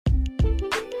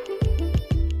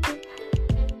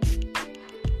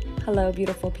Hello,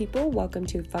 beautiful people. Welcome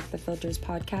to Fuck the Filters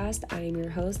podcast. I am your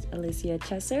host, Alicia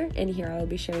Chesser, and here I will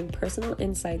be sharing personal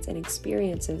insights and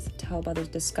experiences to help others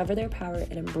discover their power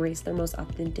and embrace their most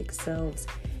authentic selves.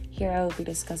 Here I will be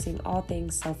discussing all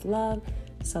things self-love,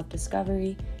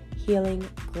 self-discovery, healing,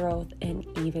 growth, and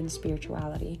even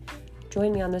spirituality.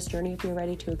 Join me on this journey if you're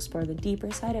ready to explore the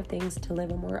deeper side of things to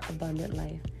live a more abundant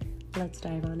life. Let's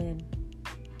dive on in.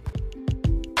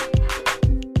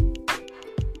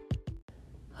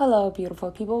 Hello,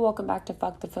 beautiful people. Welcome back to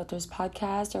Fuck the Filters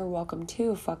podcast, or welcome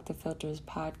to Fuck the Filters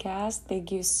podcast.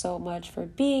 Thank you so much for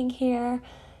being here.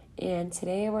 And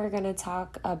today we're going to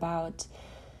talk about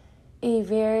a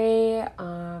very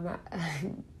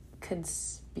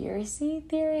conspiracy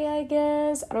theory, I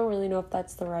guess. I don't really know if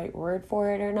that's the right word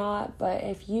for it or not, but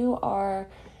if you are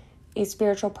a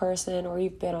spiritual person or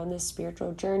you've been on this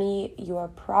spiritual journey, you are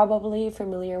probably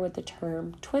familiar with the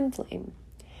term twin flame.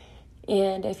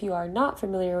 And if you are not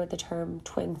familiar with the term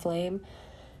twin flame,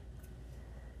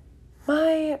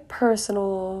 my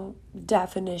personal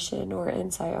definition or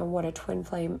insight on what a twin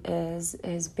flame is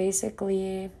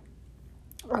basically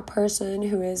a person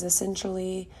who is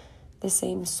essentially the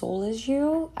same soul as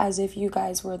you, as if you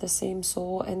guys were the same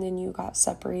soul and then you got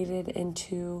separated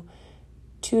into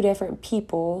two different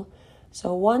people.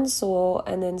 So one soul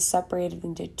and then separated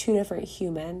into two different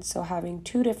humans. So having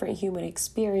two different human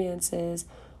experiences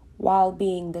while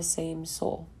being the same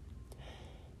soul.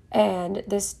 And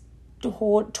this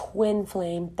whole twin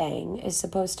flame thing is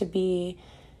supposed to be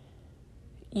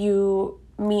you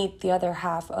meet the other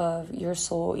half of your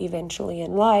soul eventually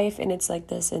in life, and it's like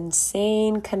this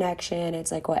insane connection.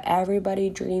 It's like what everybody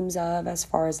dreams of as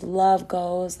far as love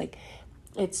goes. Like,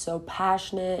 it's so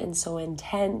passionate and so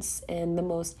intense, and the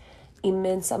most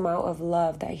immense amount of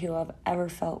love that you have ever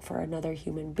felt for another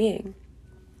human being.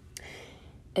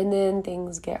 And then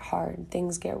things get hard,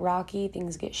 things get rocky,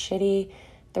 things get shitty.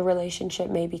 The relationship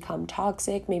may become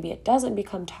toxic. Maybe it doesn't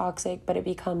become toxic, but it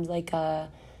becomes like a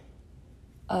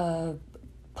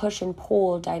push and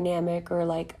pull dynamic, or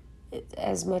like,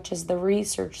 as much as the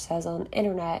research says on the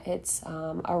internet, it's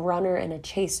a runner and a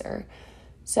chaser.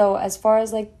 So as far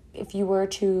as like, if you were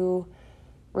to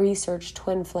research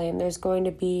twin flame, there's going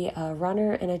to be a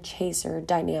runner and a chaser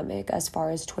dynamic as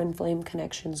far as twin flame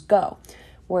connections go.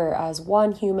 Whereas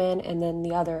one human and then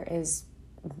the other is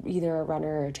either a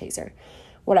runner or a chaser,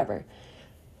 whatever.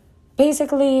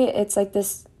 Basically, it's like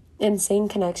this insane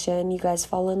connection. You guys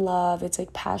fall in love. It's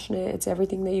like passionate. It's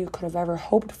everything that you could have ever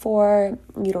hoped for.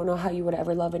 You don't know how you would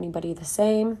ever love anybody the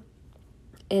same.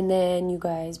 And then you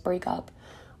guys break up,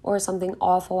 or something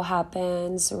awful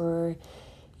happens, or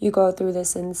you go through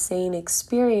this insane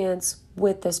experience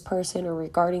with this person or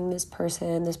regarding this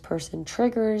person. This person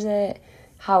triggers it.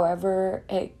 However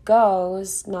it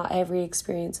goes, not every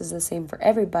experience is the same for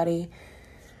everybody.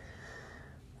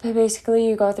 But basically,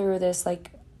 you go through this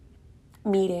like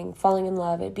meeting, falling in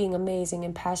love, it being amazing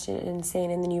and passionate and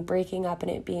insane, and then you breaking up and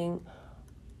it being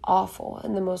awful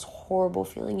and the most horrible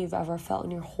feeling you've ever felt in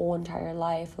your whole entire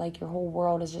life. Like your whole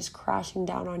world is just crashing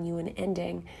down on you and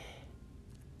ending.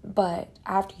 But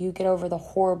after you get over the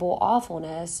horrible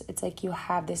awfulness, it's like you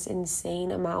have this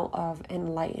insane amount of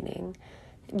enlightening.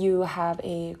 You have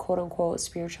a quote-unquote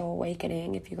spiritual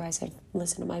awakening. If you guys have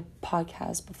listened to my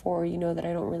podcast before, you know that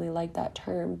I don't really like that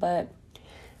term. But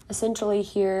essentially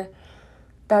here,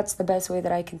 that's the best way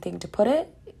that I can think to put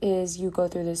it, is you go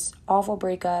through this awful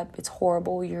breakup. It's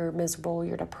horrible. You're miserable.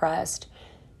 You're depressed.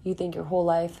 You think your whole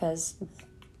life has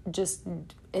just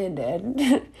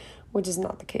ended, which is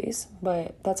not the case,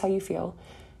 but that's how you feel.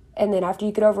 And then after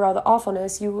you get over all the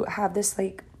awfulness, you have this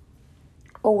like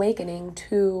awakening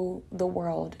to the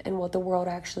world and what the world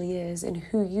actually is and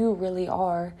who you really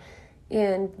are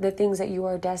and the things that you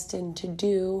are destined to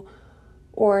do,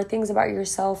 or things about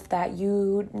yourself that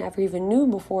you never even knew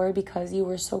before because you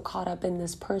were so caught up in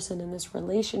this person, in this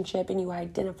relationship, and you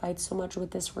identified so much with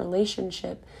this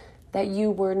relationship that you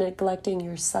were neglecting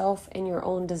yourself and your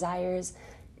own desires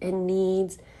and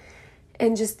needs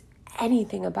and just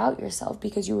anything about yourself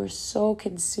because you were so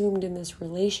consumed in this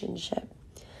relationship.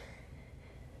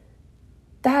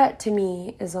 That to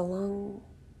me is a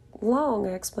long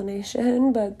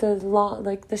explanation, but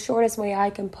the shortest way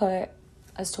I can put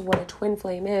as to what a twin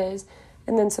flame is.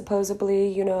 And then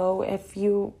supposedly, you know, if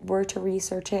you were to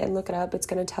research it and look it up, it's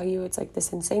going to tell you it's like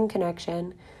this insane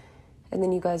connection. And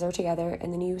then you guys are together,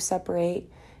 and then you separate,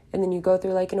 and then you go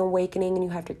through like an awakening, and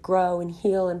you have to grow and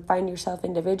heal and find yourself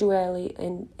individually.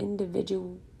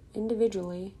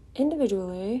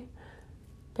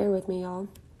 Bear with me, y'all.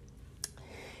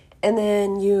 And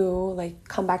then you like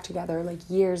come back together like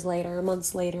years later,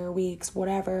 months later, weeks,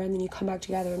 whatever. And then you come back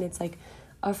together and it's like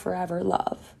a forever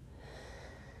love.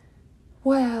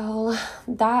 Well,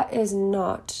 that is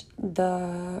not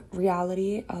the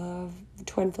reality of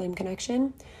twin flame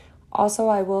connection. Also,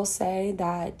 I will say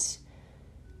that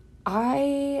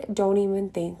I don't even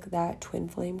think that twin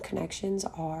flame connections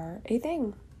are a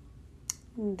thing.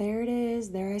 There it is.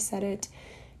 There I said it.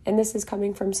 And this is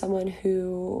coming from someone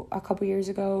who a couple years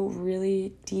ago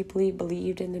really deeply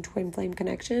believed in the twin flame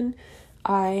connection.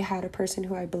 I had a person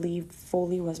who I believed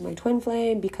fully was my twin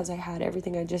flame because I had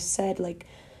everything I just said, like,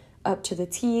 up to the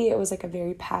T. It was like a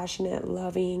very passionate,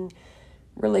 loving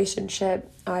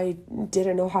relationship. I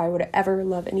didn't know how I would ever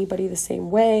love anybody the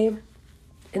same way.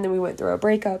 And then we went through a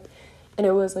breakup, and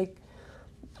it was like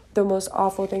the most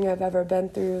awful thing I've ever been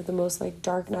through, the most like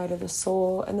dark night of the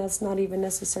soul. And that's not even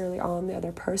necessarily on the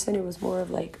other person. It was more of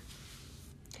like,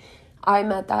 I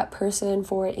met that person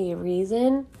for a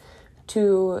reason,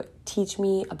 to teach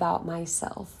me about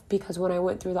myself. Because when I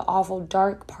went through the awful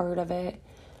dark part of it,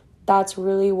 that's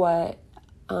really what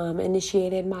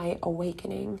initiated my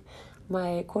awakening,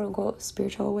 my quote unquote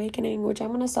spiritual awakening, which I'm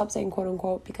going to stop saying quote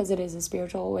unquote because it is a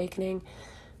spiritual awakening.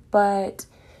 But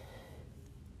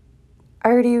I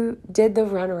already did the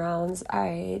runarounds.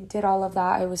 I did all of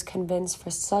that. I was convinced for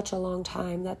such a long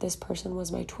time that this person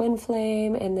was my twin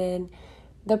flame. And then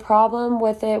the problem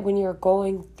with it when you're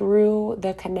going through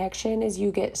the connection is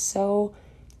you get so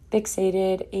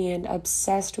fixated and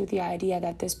obsessed with the idea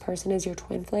that this person is your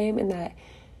twin flame and that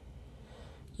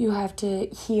you have to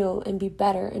heal and be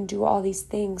better and do all these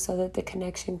things so that the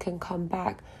connection can come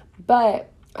back.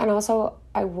 And also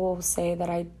I will say that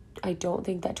I don't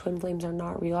think that twin flames are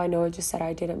not real. I know I just said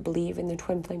I didn't believe in the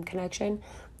twin flame connection.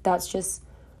 That's just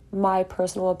my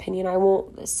personal opinion. I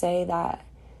won't say that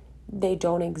they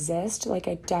don't exist. Like,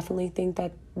 I definitely think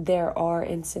that there are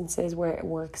instances where it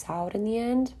works out in the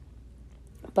end.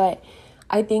 But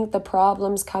I think the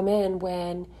problems come in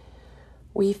when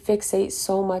we fixate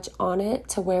so much on it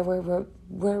to where we're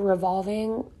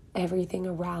revolving everything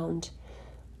around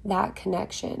that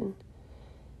connection,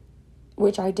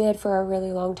 which I did for a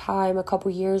really long time a couple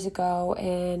years ago.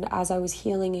 And as I was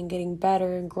healing and getting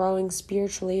better and growing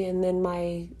spiritually, and then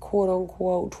my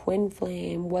quote-unquote twin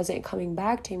flame wasn't coming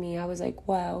back to me, I was like,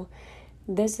 wow,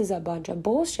 this is a bunch of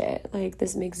bullshit. Like,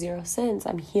 this makes zero sense.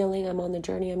 I'm healing. I'm on the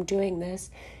journey. I'm doing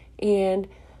this. And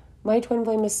my twin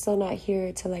flame is still not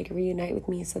here to, like, reunite with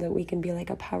me so that we can be, like,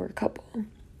 a power couple.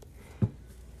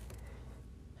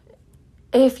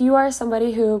 If you are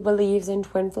somebody who believes in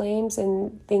twin flames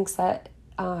and thinks that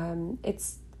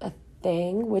it's a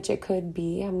thing, which it could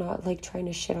be, I'm not like trying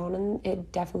to shit on them,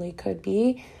 it definitely could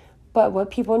be. But what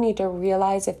people need to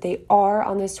realize if they are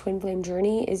on this twin flame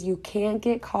journey is you can't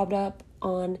get caught up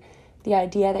on the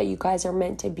idea that you guys are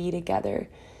meant to be together.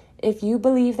 If you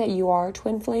believe that you are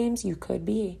twin flames, you could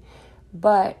be.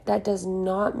 But that does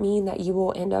not mean that you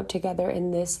will end up together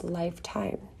in this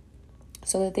lifetime.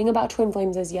 So the thing about twin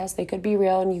flames is, yes, they could be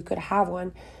real and you could have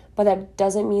one, but that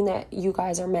doesn't mean that you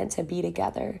guys are meant to be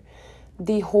together.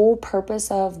 The whole purpose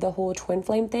of the whole twin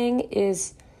flame thing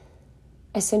is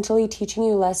essentially teaching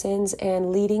you lessons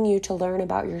and leading you to learn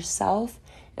about yourself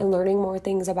and learning more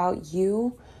things about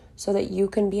you so that you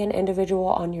can be an individual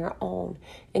on your own.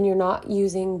 And you're not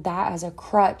using that as a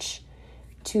crutch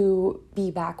to be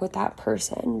back with that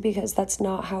person, because that's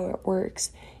not how it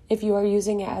works. If you are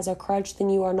using it as a crutch, then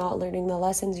you are not learning the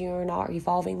lessons. You are not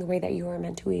evolving the way that you are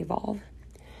meant to evolve.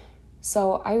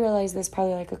 So I realized this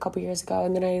probably like a couple years ago,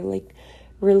 and then I like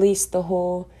released the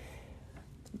whole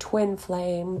twin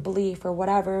flame belief or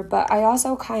whatever. But I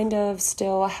also kind of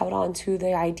still held on to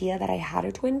the idea that I had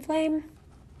a twin flame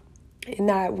and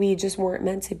that we just weren't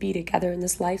meant to be together in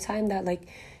this lifetime, that like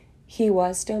he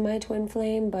was still my twin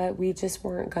flame, but we just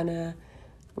weren't gonna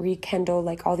rekindle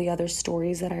like all the other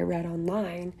stories that I read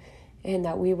online, and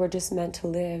that we were just meant to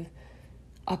live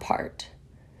apart.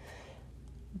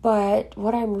 But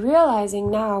what I'm realizing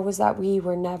now was that we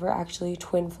were never actually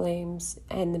twin flames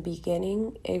in the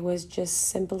beginning. It was just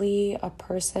simply a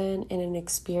person and an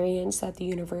experience that the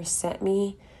universe sent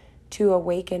me to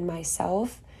awaken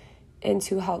myself and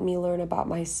to help me learn about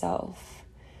myself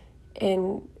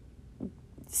and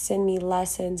send me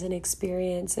lessons and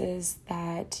experiences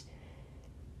that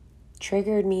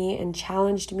triggered me and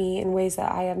challenged me in ways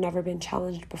that I have never been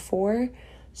challenged before,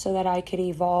 so that I could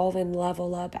evolve and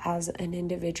level up as an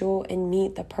individual and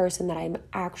meet the person that I'm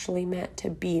actually meant to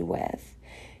be with.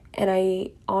 And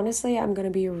I'm going to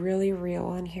be really real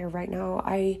on here right now.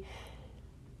 I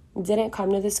didn't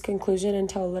come to this conclusion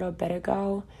until a little bit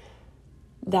ago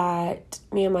that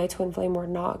me and my twin flame were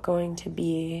not going to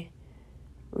be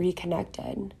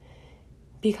reconnected.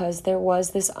 because there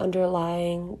was this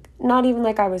underlying, not even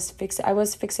like I was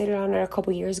fixated on it a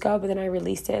couple years ago, but then I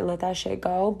released it and let that shit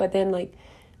go. But then like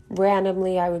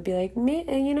randomly I would be like,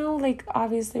 like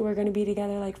obviously we're going to be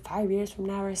together like 5 years from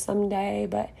now or someday,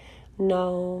 but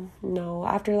no,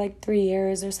 after like 3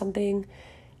 years or something,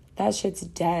 that shit's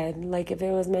dead. Like if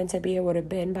it was meant to be, it would have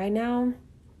been by now.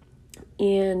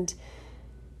 And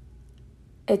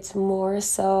it's more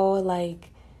so like,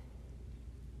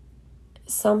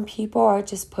 some people are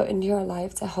just put into your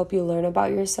life to help you learn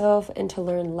about yourself and to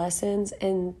learn lessons,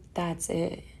 and that's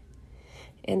it.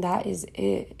 And that is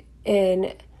it.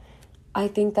 And I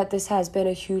think that this has been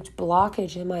a huge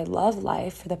blockage in my love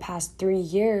life for the past 3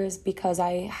 years, because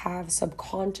I have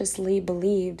subconsciously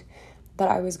believed that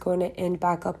I was going to end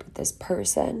back up with this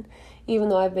person. Even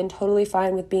though I've been totally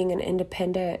fine with being an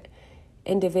independent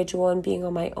individual and being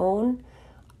on my own,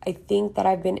 I think that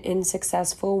I've been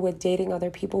unsuccessful with dating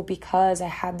other people because I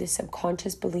had this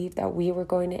subconscious belief that we were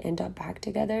going to end up back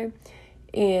together.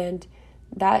 And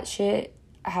that shit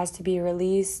has to be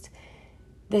released.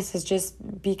 This has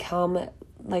just become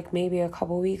like maybe a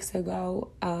couple weeks ago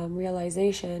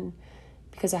realization,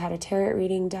 because I had a tarot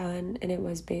reading done and it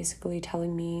was basically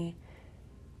telling me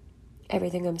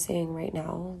everything I'm saying right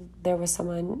now. There was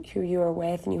someone who you were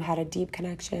with and you had a deep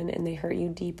connection and they hurt you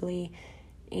deeply,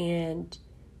 and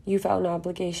you felt an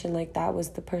obligation like that was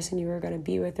the person you were going to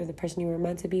be with or the person you were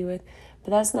meant to be with.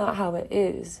 But that's not how it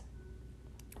is.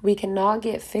 We cannot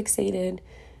get fixated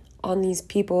on these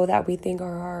people that we think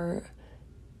are our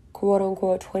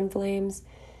quote-unquote twin flames.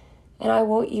 And I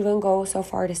will even go so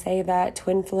far to say that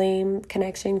twin flame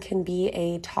connection can be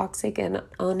a toxic and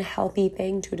unhealthy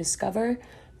thing to discover,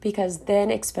 because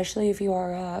then, especially if you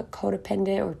are a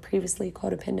codependent or previously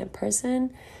codependent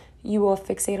person, you will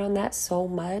fixate on that so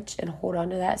much and hold on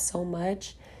to that so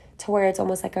much to where it's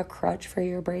almost like a crutch for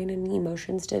your brain and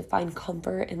emotions to find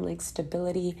comfort and like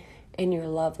stability in your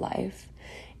love life.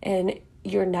 And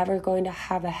you're never going to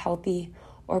have a healthy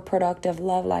or productive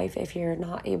love life if you're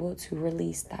not able to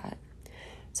release that.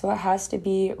 So it has to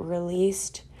be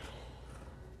released.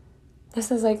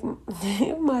 This is like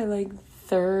my like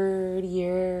 3rd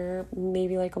year,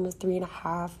 maybe like almost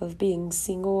 3.5 of being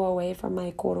single away from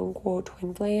my quote unquote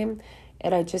twin flame.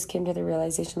 And I just came to the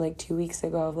realization like 2 weeks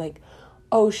ago of like,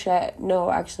 oh shit, no,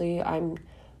 actually I'm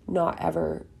not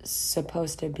ever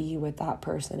supposed to be with that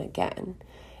person again.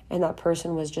 And that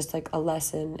person was just like a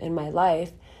lesson in my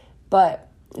life. But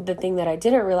the thing that I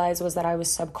didn't realize was that I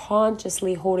was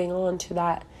subconsciously holding on to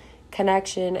that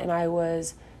connection, and I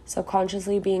was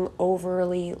subconsciously being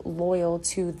overly loyal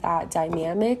to that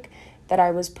dynamic, that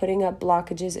I was putting up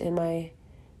blockages in my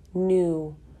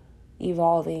new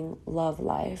evolving love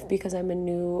life. Because I'm a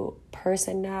new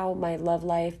person now, my love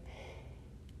life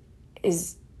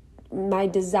is my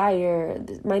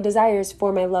desires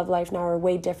for my love life now are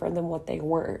way different than what they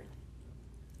were.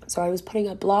 So I was putting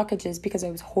up blockages because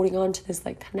I was holding on to this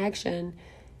like connection,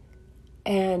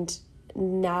 and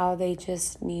now they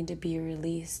just need to be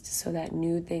released so that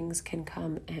new things can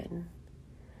come in.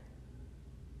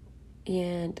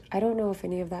 And I don't know if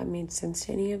any of that made sense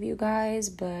to any of you guys,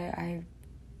 but I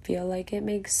feel like it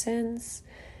makes sense.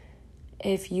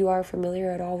 If you are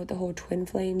familiar at all with the whole twin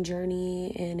flame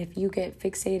journey, and if you get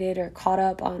fixated or caught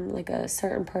up on like a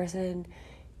certain person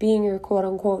being your quote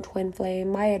unquote twin flame,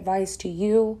 my advice to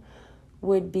you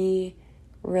would be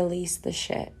release the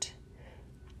shit.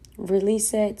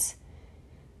 Release it.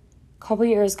 Couple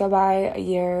years go by, a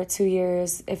year, 2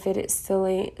 years, if it still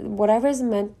ain't, whatever's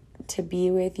meant to be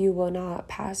with you will not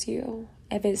pass you.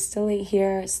 If it still ain't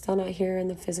here, it's still not here in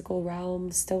the physical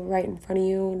realm, still right in front of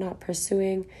you, not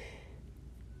pursuing,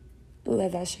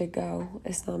 let that shit go.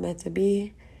 It's not meant to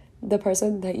be. The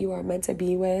person that you are meant to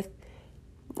be with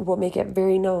will make it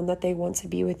very known that they want to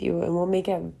be with you, and will make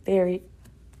it very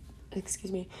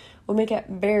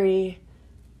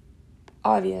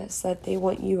obvious that they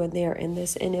want you and they're in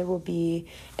this. And it will be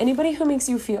anybody who makes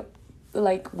you feel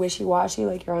like wishy-washy,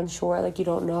 like you're unsure, like you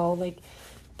don't know, like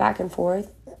back and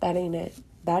forth, that ain't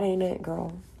it,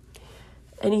 girl.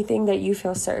 Anything that you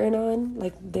feel certain on,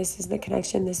 like this is the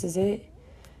connection, this is it,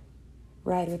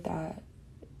 ride with that.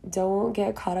 Don't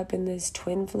get caught up in this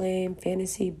twin flame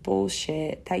fantasy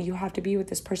bullshit that you have to be with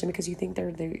this person because you think they're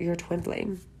your twin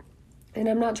flame. And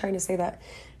I'm not trying to say that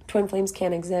twin flames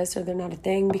can't exist or they're not a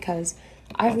thing, because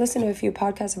I've listened to a few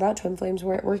podcasts about twin flames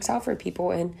where it works out for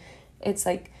people, and it's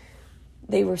like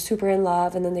they were super in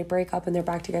love and then they break up and they're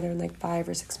back together in like 5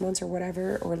 or 6 months or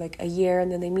whatever, or like a year,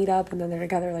 and then they meet up and then they're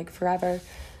together like forever.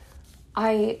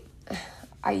 I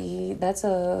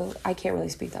can't really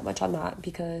speak that much on that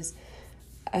because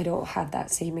I don't have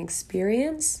that same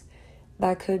experience.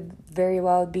 that could very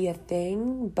well be a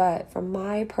thing, but from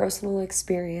my personal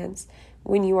experience,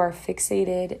 when you are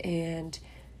fixated and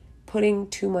putting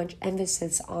too much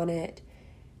emphasis on it,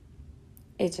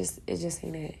 it just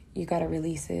ain't it. You gotta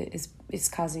release it. It's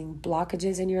causing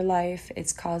blockages in your life.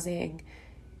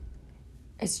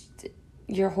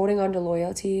 You're holding on to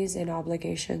loyalties and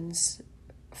obligations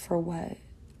for what?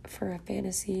 For a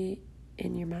fantasy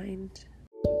in your mind.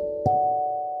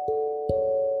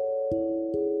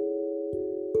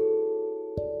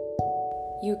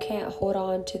 You can't hold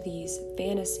on to these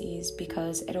fantasies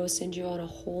because it'll send you on a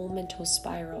whole mental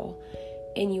spiral,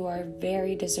 and you are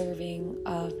very deserving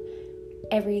of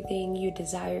everything you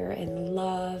desire and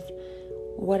love,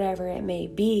 whatever it may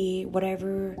be.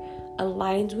 Whatever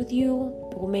aligns with you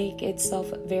will make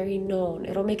itself very known.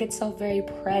 It'll make itself very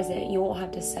present. You won't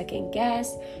have to second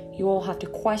guess. You won't have to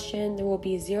question. There will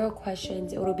be zero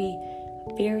questions. It will be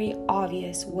very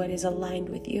obvious what is aligned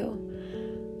with you.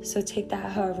 So take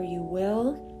that however you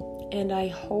will, and I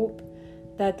hope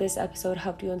that this episode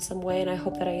helped you in some way, and I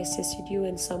hope that I assisted you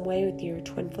in some way with your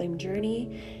twin flame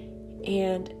journey.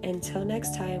 And until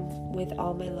next time, with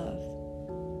all my love.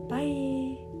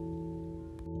 Bye.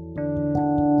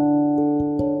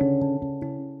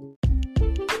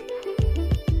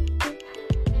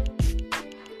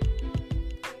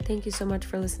 Thank you so much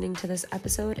for listening to this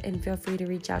episode, and feel free to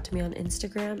reach out to me on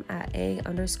Instagram at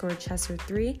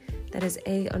 @A_Chesser3. That is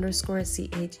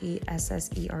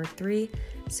 _CHESSER3.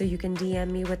 So you can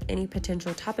DM me with any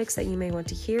potential topics that you may want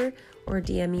to hear, or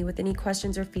DM me with any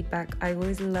questions or feedback. I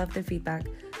always love the feedback.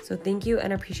 So thank you,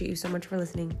 and I appreciate you so much for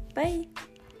listening. Bye.